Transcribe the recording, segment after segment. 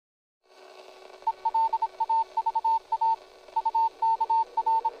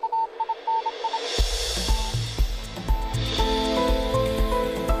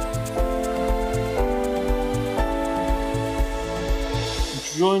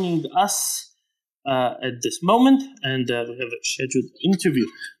joining us at this moment, and we have a scheduled interview.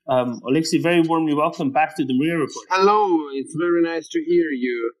 Oleksiy, very warmly welcome back to the Maria Report. Hello, it's very nice to hear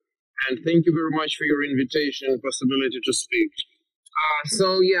you, and thank you very much for your invitation and possibility to speak.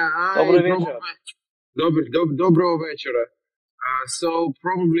 Доброго вечера. So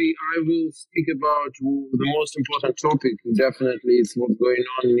probably I will speak about the most important topic. Definitely, it's what's going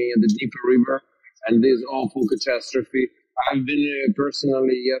on near the Dnieper River and this awful catastrophe. I've been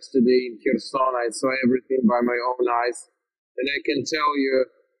personally yesterday in Kherson. I saw everything by my own eyes, and I can tell you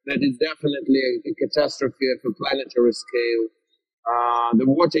that it's definitely a catastrophe of a planetary scale. The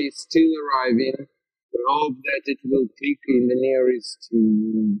water is still arriving. We hope that it will peak in the nearest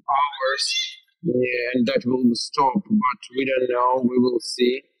hours. And that will stop, but we don't know. We will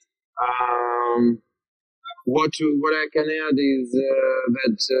see. What I can add is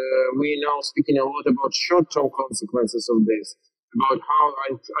that we now speaking a lot about short-term consequences of this. About how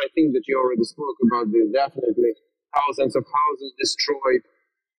I think that you already spoke about this. Definitely, thousands of houses destroyed,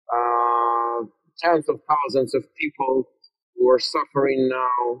 tens of thousands of people who are suffering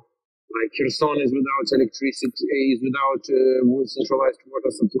now. Like Kherson is without electricity, is without centralized water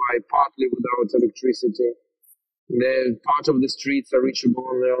supply, partly without electricity. Part of the streets are reachable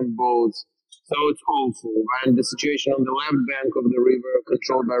only on boats. So it's awful. And the situation on the left bank of the river,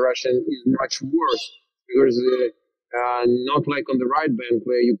 controlled by Russia, is much worse. Because not like on the right bank,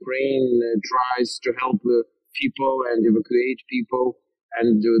 where Ukraine tries to help people and evacuate people,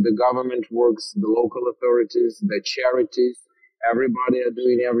 and the government works, the local authorities, the charities, everybody are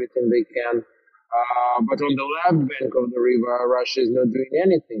doing everything they can. But on the left bank of the river, Russia is not doing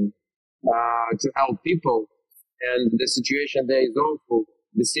anything to help people. And the situation there is awful.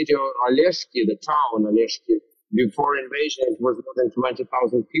 The city of Oleksiy, the town Oleksiy, before invasion, it was more than 20,000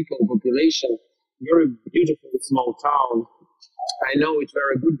 people population. Very beautiful small town. I know it's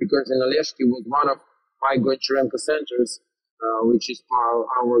very good because in Oleksiy was one of my Goncharenko centers, which is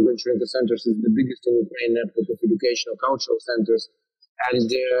our Goncharenko centers is the biggest in Ukraine network of educational cultural centers,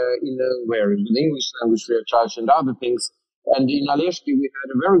 and in the English language free of charge and other things. And in Oleksiy we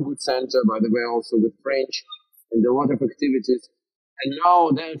had a very good center, by the way, also with French and a lot of activities. And now,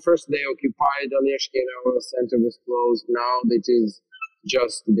 first they occupied Oleksiy and our center was closed. Now it is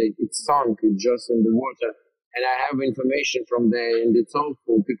just it's sunk, it's just in the water. And I have information from there, and it's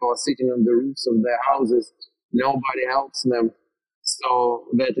awful. People are sitting on the roofs of their houses. Nobody helps them, so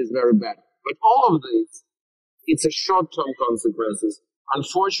that is very bad. But all of this, it's a short-term consequences.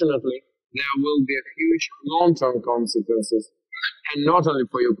 Unfortunately, there will be a huge long-term consequences, and not only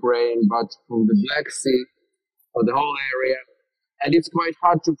for Ukraine, but for the Black Sea, for the whole area. And it's quite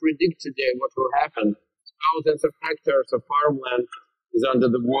hard to predict today what will happen. Thousands of hectares of farmland is under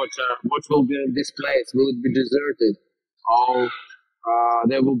the water. What will be displaced? Will it be deserted?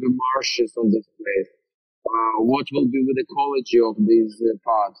 There will be marshes on this place. What will be with the ecology of this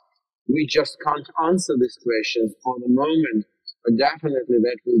part? We just can't answer these questions for the moment, but definitely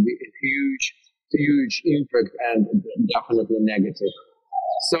that will be a huge impact and definitely negative.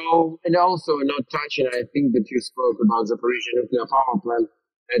 So, and also not touching, I think that you spoke about Zaporizhzhia nuclear power plant,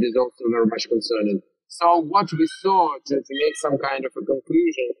 that is also very much concerning. So what we saw to make some kind of a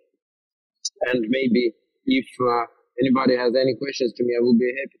conclusion, and maybe if anybody has any questions to me, I will be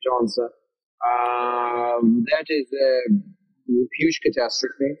happy to answer. That is a huge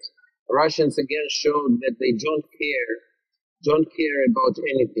catastrophe. Russians again showed that they don't care about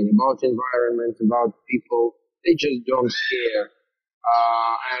anything, about environment, about people. They just don't care,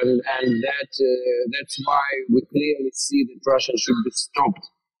 and that's why we clearly see that Russia should be stopped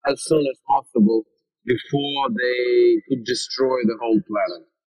as soon as possible before they could destroy the whole planet.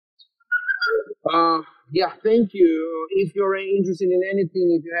 Thank you. If you're interested in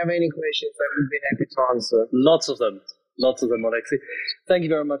anything, if you have any questions, I would be happy to answer. Lots of them, Oleksiy. Thank you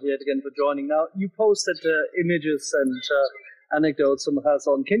very much yet again for joining. Now, you posted images and anecdotes from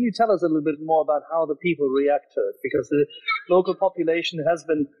Kherson. Can you tell us a little bit more about how the people react to it? Because the local population has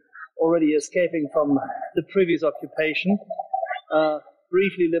been already escaping from the previous occupation,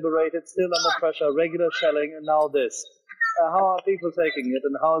 briefly liberated, still under pressure, regular shelling, and now this. How are people taking it,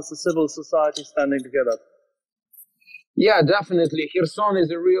 and how is the civil society standing together? Yeah, definitely. Kherson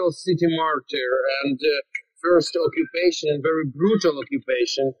is a real city martyr, and first occupation, very brutal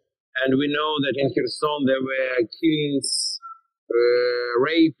occupation. And we know that in Kherson there were killings,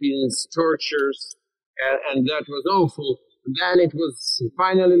 rapings, tortures, and that was awful. Then it was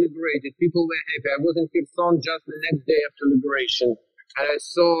finally liberated. People were happy. I was in Kherson just the next day after liberation, and I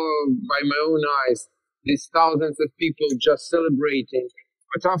saw by my own eyes these thousands of people just celebrating.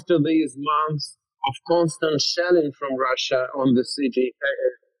 But after these months of constant shelling from Russia on the city,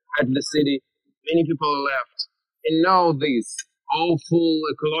 at the city. Many people left. And now this awful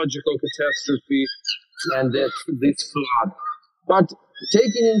ecological catastrophe and this flood. But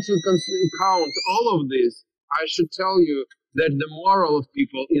taking into account all of this, I should tell you that the morale of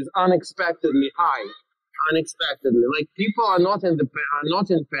people is unexpectedly high. Unexpectedly, like people are not in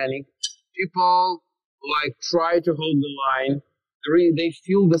panic. People like try to hold the line. They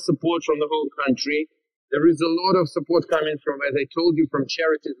feel the support from the whole country. There is a lot of support coming from, as I told you, from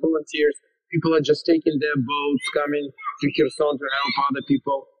charities, volunteers. People are just taking their boats, coming to Kherson to help other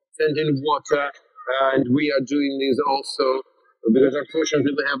people, sending water, and we are doing this also because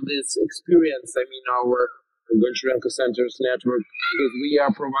unfortunately we have this experience. I mean, our Goncharenko Center's network, because we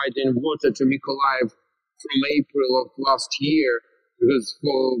are providing water to Mykolaiv from April of last year, because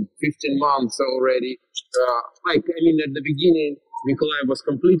for 15 months already, at the beginning, Mykolaiv was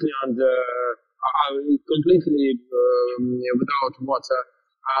completely without water.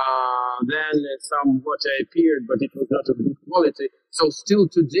 Then some water appeared, but it was not of good quality. So still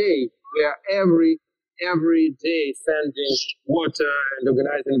today, we are every day sending water and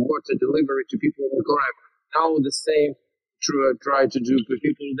organizing water delivery to people in Mykolaiv. Now the same try to do for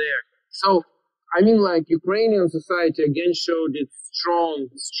people there. So, I mean, like, Ukrainian society again showed its strong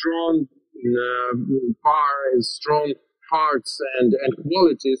parts and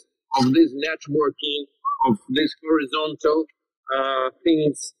qualities of this networking, of this horizontal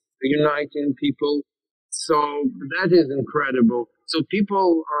things uniting people. So that is incredible. So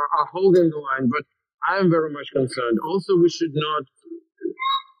people are holding the line, but I am very much concerned. Also, we should not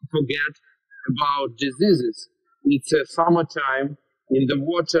forget about diseases. It's a summertime. In the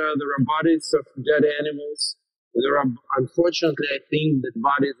water, there are bodies of dead animals. There are, unfortunately, I think, the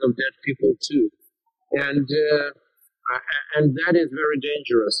bodies of dead people too. And that is very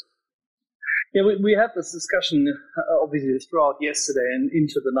dangerous. Yeah, we had this discussion, obviously, throughout yesterday and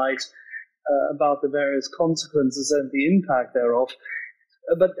into the night about the various consequences and the impact thereof.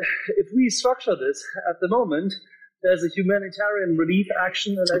 But if we structure this, at the moment, there's a humanitarian relief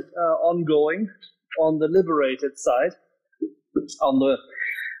action ongoing on the liberated side, on the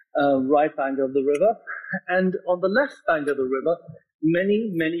right bank of the river. And on the left bank of the river,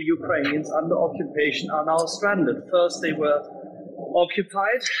 many Ukrainians under occupation are now stranded. First, they were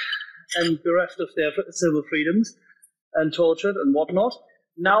occupied and bereft of their civil freedoms and tortured and whatnot.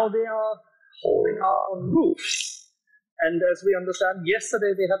 Now they are holding out on roofs. And as we understand,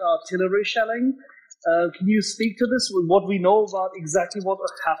 yesterday they had artillery shelling. Can you speak to this, what we know about exactly what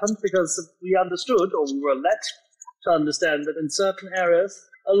happened? Because we understood, or we were led to understand, that in certain areas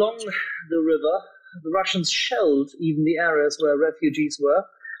along the river, the Russians shelled even the areas where refugees were.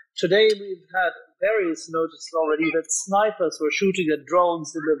 Today we've had various notices already that snipers were shooting at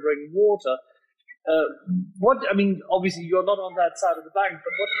drones delivering water. Obviously you're not on that side of the bank,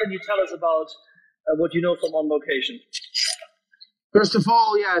 but what can you tell us about what you know from on location? First of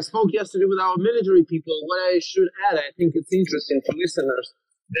all, I spoke yesterday with our military people. What I should add, I think it's interesting for listeners,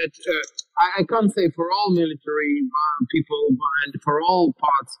 that I can't say for all military people and for all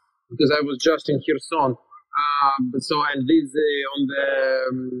parts, because I was just in Kherson. And these on the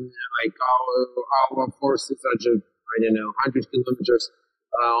our forces are just 100 kilometers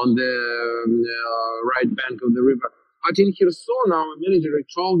on the right bank of the river. But in Kherson, our military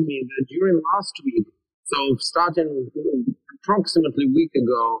told me that during last week, so starting approximately a week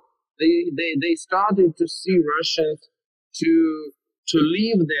ago, they started to see Russians to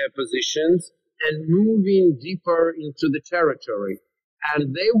leave their positions and moving deeper into the territory.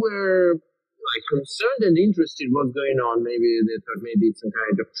 And they were concerned and interested what's going on. Maybe they thought maybe it's some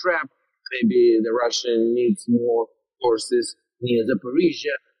kind of trap. Maybe the Russian needs more forces near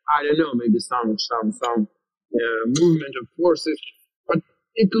Zaporizhia. I don't know. Maybe some movement of forces. But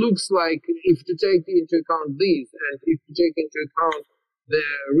it looks like, if to take into account these, and if to take into account the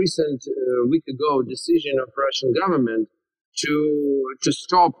recent week ago decision of Russian government to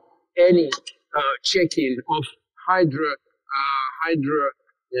stop any checking of hydro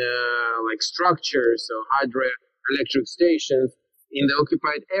structures or hydroelectric stations in the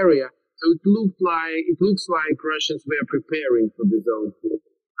occupied area. So it looks like Russians were preparing for this own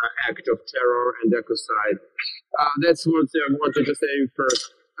act of terror and ecocide. That's what I wanted to say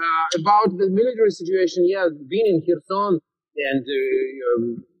first. About the military situation, being in Kherson, and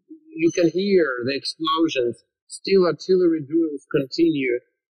you can hear the explosions. Still, artillery drills continue,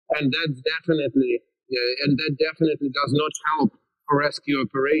 and that definitely does not help for rescue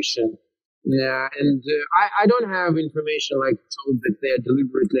operation. I don't have information told that they are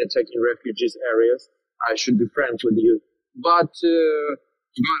deliberately attacking refugees areas. I should be frank with you, but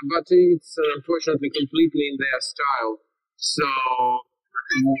it's unfortunately completely in their style. So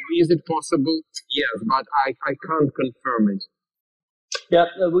Is it possible? Yes, but I can't confirm it. Yeah,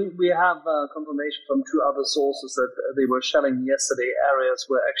 we have confirmation from two other sources that they were shelling yesterday areas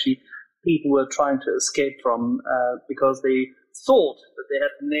where actually people were trying to escape from because they thought that they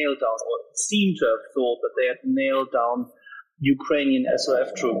had nailed down, or seemed to have thought that they had nailed down Ukrainian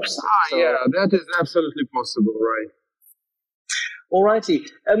SOF troops. Yeah, that is absolutely possible, right? Alrighty.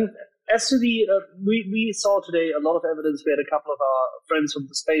 As to the, we saw today a lot of evidence. We had a couple of our friends from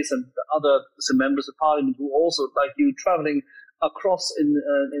the space and other some members of parliament who also, like you, traveling across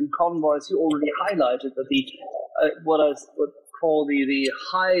in convoys. You already highlighted that the what I would call the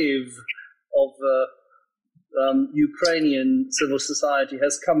hive of Ukrainian civil society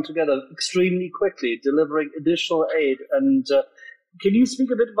has come together extremely quickly, delivering additional aid. And can you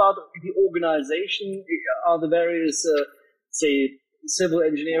speak a bit about the organization? Are the various, say, civil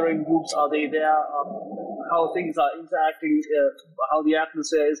engineering groups, are they there? How things are interacting? How the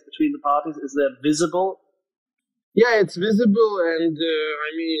atmosphere is between the parties? Is that visible? Yeah, it's visible, and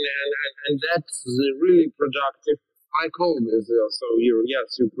and that's really productive. Like always, so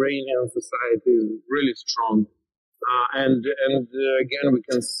yes, Ukrainian society is really strong, and again we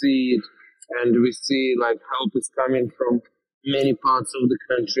can see it, and we see like help is coming from many parts of the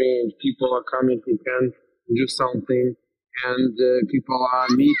country, and people are coming who can do something, and people are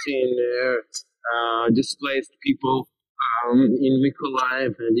meeting displaced people in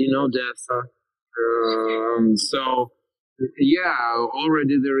Mykolaiv and in Odessa. So, yeah,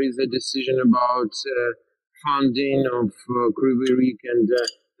 already there is a decision about funding of Kryvyi Rih and a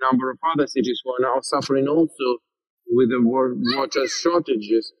number of other cities who are now suffering also with the water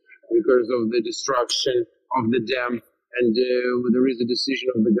shortages because of the destruction of the dam. And there is a decision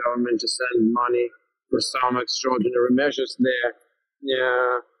of the government to send money for some extraordinary measures there.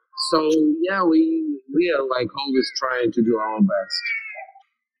 Yeah. So, yeah, we are like always trying to do our best.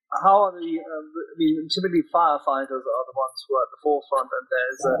 How are typically firefighters are the ones who are at the forefront, and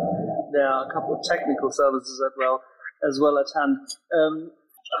there are a couple of technical services as well at hand.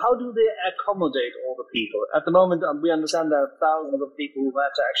 How do they accommodate all the people? At the moment, we understand there are thousands of people who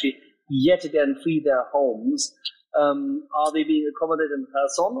had to actually yet again flee their homes. Are they being accommodated in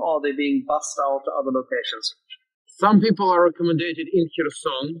Kherson, or are they being bussed out to other locations? Some people are accommodated in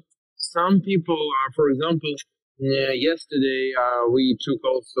Kherson. Some people are, for example, yesterday we took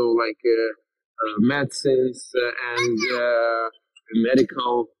also like medicines and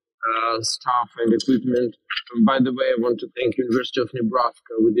medical stuff and equipment. And by the way, I want to thank University of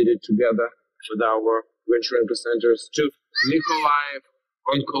Nebraska. We did it together with our Goncharenko centers to Mykolaiv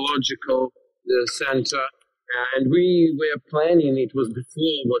Oncological Center. And we were planning, it was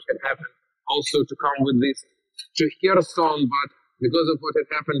before what had happened, also to come with this to Kherson, but because of what had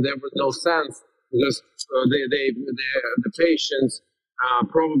happened, there was no sense, because the patients,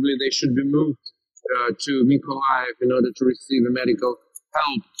 probably they should be moved to Mykolaiv in order to receive medical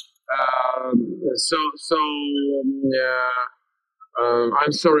help.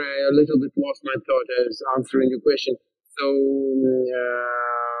 I'm sorry, I a little bit lost my thought as answering your question. So,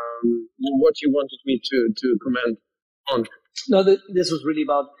 what you wanted me to comment on? No, this was really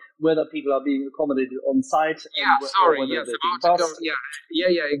about whether people are being accommodated on site. Exactly,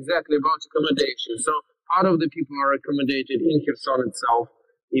 about accommodation. So part of the people are accommodated in Kherson itself,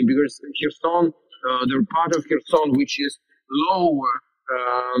 because Kherson, the part of Kherson which is lower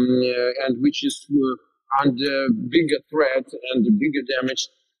and which is under bigger threat and bigger damage,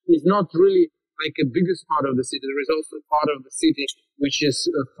 is not really like a biggest part of the city. There is also a part of the city which is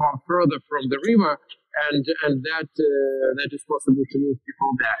far further from the river, and that is possible to move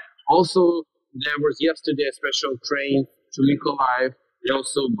people there. Also, there was yesterday a special train to Mykolaiv, and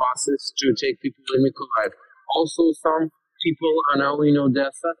also buses to take people to Mykolaiv. Also, some people are now in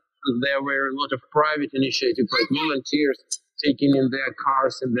Odessa. There were a lot of private initiatives, like volunteers taking in their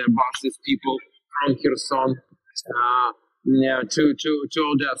cars and their buses people from Kherson to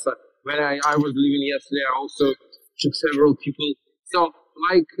Odessa. When I was leaving yesterday, I also took several people. So,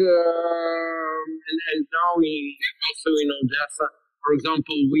 like, and now we also in Odessa, for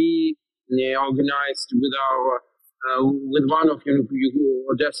example, we organized with our with one of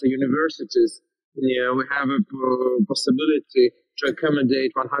Odessa universities. We have a possibility to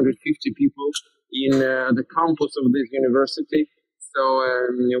accommodate 150 people in the campus of this university. So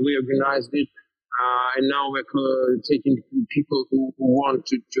we organized it, and now we're taking people who want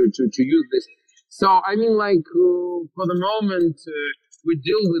to use this. So I mean, like for the moment, we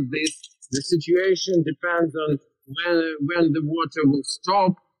deal with this. The situation depends on when the water will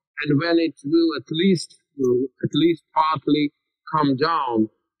stop and when it will at least partly come down.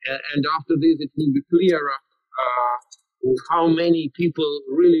 And after this, it will be clearer how many people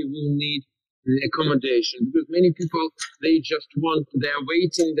really will need accommodation, because many people, they're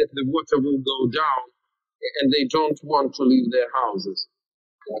waiting that the water will go down, and they don't want to leave their houses.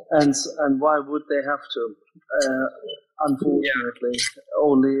 And why would they have to? Unfortunately,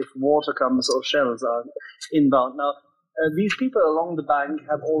 only if water comes or shells are inbound. Now, these people along the bank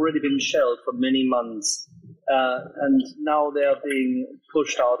have already been shelled for many months, and now they are being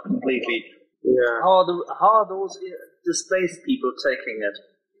pushed out completely. Yeah. How are those displaced people taking it?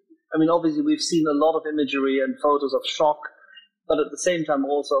 I mean, obviously, we've seen a lot of imagery and photos of shock, but at the same time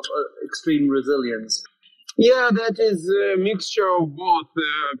also of extreme resilience. Yeah, that is a mixture of both.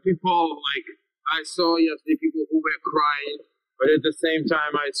 People, like I saw yesterday, people who were crying, but at the same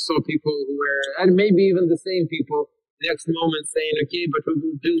time, I saw people who were, and maybe even the same people, next moment saying, okay, but we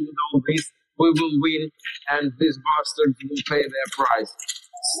will deal with all this, we will win, and these bastards will pay their price.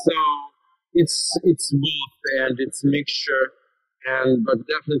 So it's both, and it's a mixture, but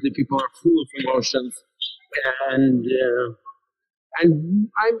definitely people are full of emotions, and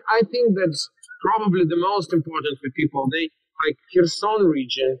I think that's probably the most important for people. They, like Kherson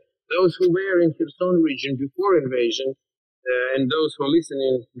region, those who were in Kherson region before invasion, and those who are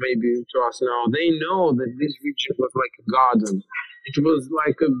listening maybe to us now, they know that this region was like a garden. It was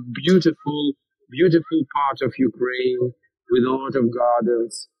like a beautiful, beautiful part of Ukraine with a lot of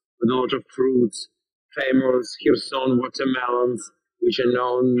gardens, with a lot of fruits, famous Kherson watermelons, which are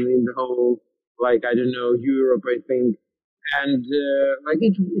known in the whole, like, I don't know, Europe, I think. And like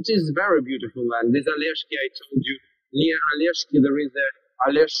it is very beautiful land. This Oleksiy, I told you, near Oleksiy there is a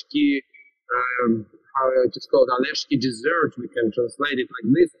Oleksiy, how it is called, Oleksiy desert. We can translate it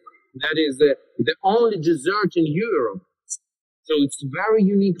like this. That is the only desert in Europe. So it's a very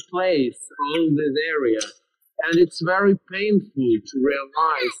unique place, all this area, and it's very painful to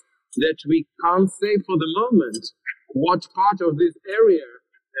realize that we can't say for the moment what part of this area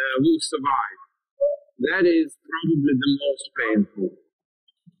will survive. That is probably the most painful.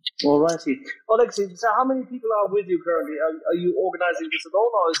 All righty. Oleksiy, so how many people are with you currently? Are you organizing this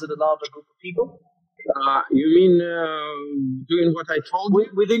alone, or is it a larger group of people? You mean doing what I told you?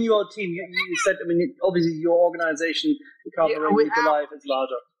 Within your team, you said, I mean, obviously your organization, Covering Mykolaiv, is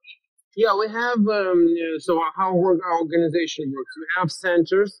larger. Yeah, we have, so how our organization works. We have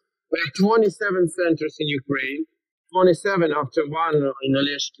centers. We have 27 centers in Ukraine. 27 after one in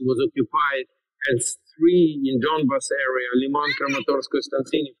Oleksiy was occupied, and 3 in Donbas area, Liman, Kramatorsk,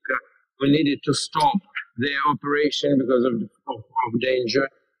 Konstantinivka. We needed to stop their operation because of danger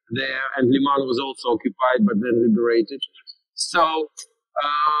there, and Liman was also occupied but then liberated. So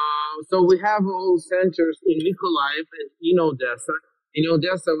we have all centers in Mykolaiv and in Odessa. In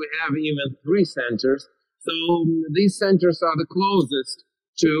Odessa we have even 3 centers. So these centers are the closest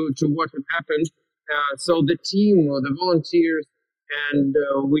to what had happened. So the team or the volunteers and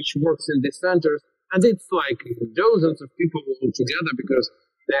which works in the centers, and it's like dozens of people all together, because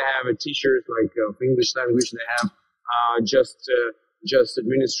they have teachers like of English language, they have just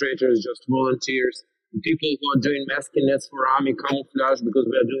administrators, just volunteers, people who are doing masking nets for army camouflage, because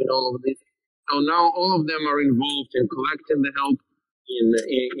we are doing all of this. So now all of them are involved in collecting the help,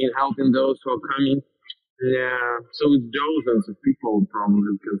 in helping those who are coming. So it's dozens of people,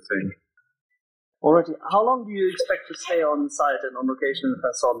 probably we can say. Alrighty. How long do you expect to stay on site and on location in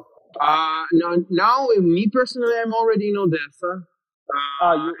Kherson? Now, me personally, I'm already in Odessa.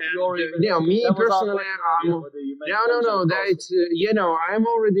 Me personally, I'm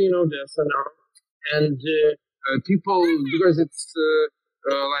already in Odessa now, and people, because it's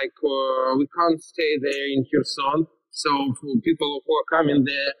we can't stay there in Kherson, so for people who are coming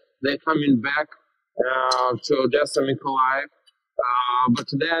there, they're coming back to Odessa, Mykolaiv. But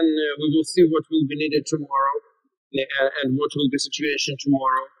then we will see what will be needed tomorrow, and what will be the situation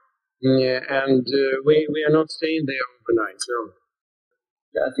tomorrow. And we are not staying there overnight. So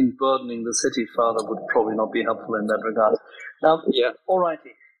yeah, I think burdening the city further would probably not be helpful in that regard. Now,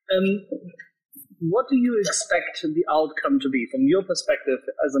 alrighty. What do you expect the outcome to be from your perspective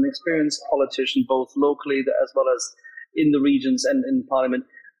as an experienced politician, both locally as well as in the regions and in parliament?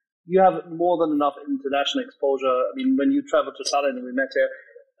 You have more than enough international exposure. I mean, when you traveled to Tallinn and we met here,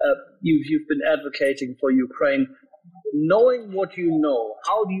 you've been advocating for Ukraine. Knowing what you know,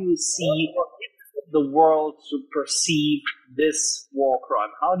 how do you see the world to perceive this war crime?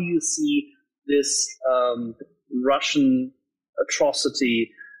 How do you see this Russian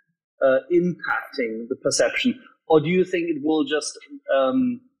atrocity impacting the perception? Or do you think it will just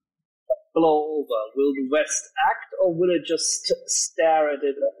blow over? Will the West act, or will it just stare at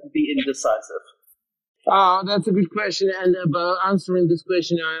it and be indecisive? That's a good question. And about answering this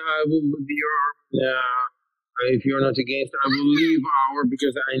question, I will, with your if you're not against, I will leave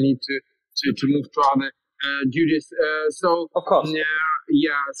because I need to move to other duties. Of course.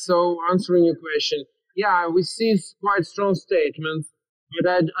 So answering your question, we see quite strong statements,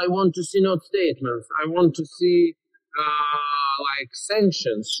 but I want to see not statements. I want to see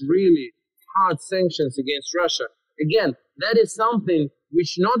sanctions, really hard sanctions against Russia. Again, that is something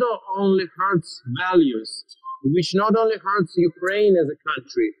which not only hurts values, which not only hurts Ukraine as a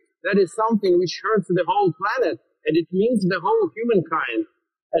country, that is something which hurts the whole planet, and it means the whole humankind.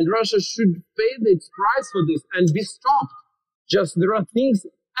 And Russia should pay its price for this and be stopped. Just there are things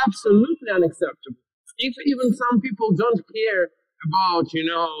absolutely unacceptable. If even some people don't care about,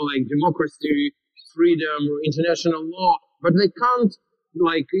 democracy, freedom, international law, but they can't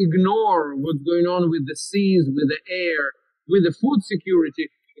ignore what's going on with the seas, with the air, with the food security,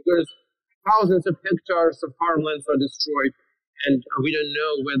 because thousands of hectares of farmlands are destroyed, and we don't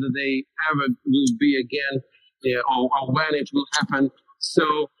know whether they ever will be again, or when it will happen.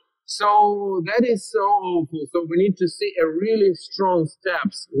 So that is so awful. So we need to see a really strong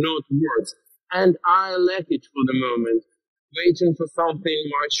steps, not words. And I lack it for the moment, waiting for something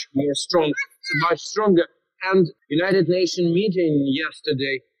much more strong, much stronger. And United Nations meeting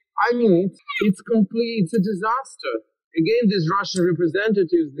yesterday, it's complete, it's a disaster. Again, these Russian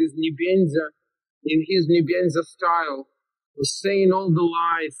representatives, this Nebenza, in his Nebenza style, was saying all the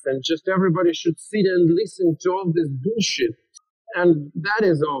lies, and just everybody should sit and listen to all this bullshit. And that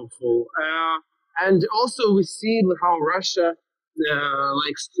is awful. And also we see how Russia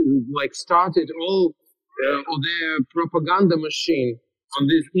started all their propaganda machine on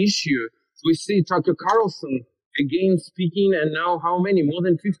this issue. We see Tucker Carlson again speaking, and now how many? More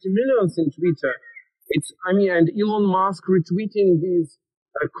than 50 million in Twitter. And Elon Musk retweeting this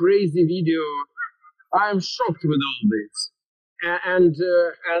crazy video. I am shocked with all this.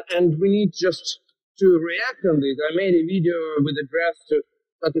 And we need just to react on this. I made a video with address to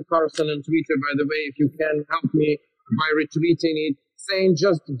Tucker Carlson on Twitter, by the way, if you can help me by retweeting it, saying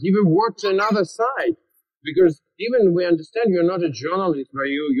just give a word to another side. Because even we understand you're not a journalist, but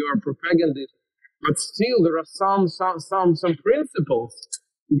you're a propagandist, but still there are some principles.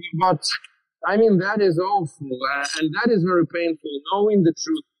 But that is awful, and that is very painful, knowing the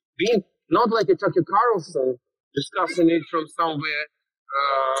truth, being not like a Tucker Carlson discussing it from somewhere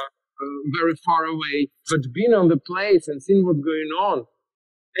very far away, but being on the place and seeing what's going on.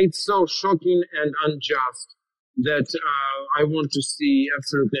 It's so shocking and unjust that I want to see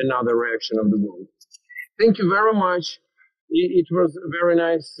absolutely another reaction of the world. Thank you very much. It was very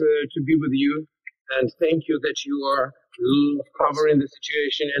nice to be with you, and thank you that you are covering the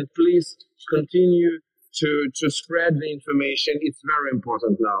situation, and please continue to spread the information. It's very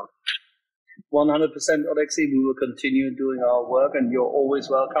important now. 100%, Oleksiy. We will continue doing our work, and you're always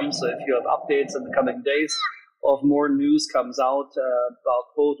welcome. So if you have updates in the coming days, or if more news comes out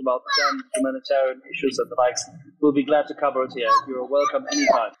about them, humanitarian issues and the likes, we'll be glad to cover it here. You're welcome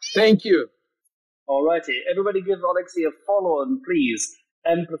anytime. Thank you. Alrighty, everybody give Oleksiy a follow, and please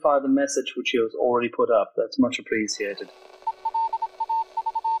amplify the message which he has already put up. That's much appreciated.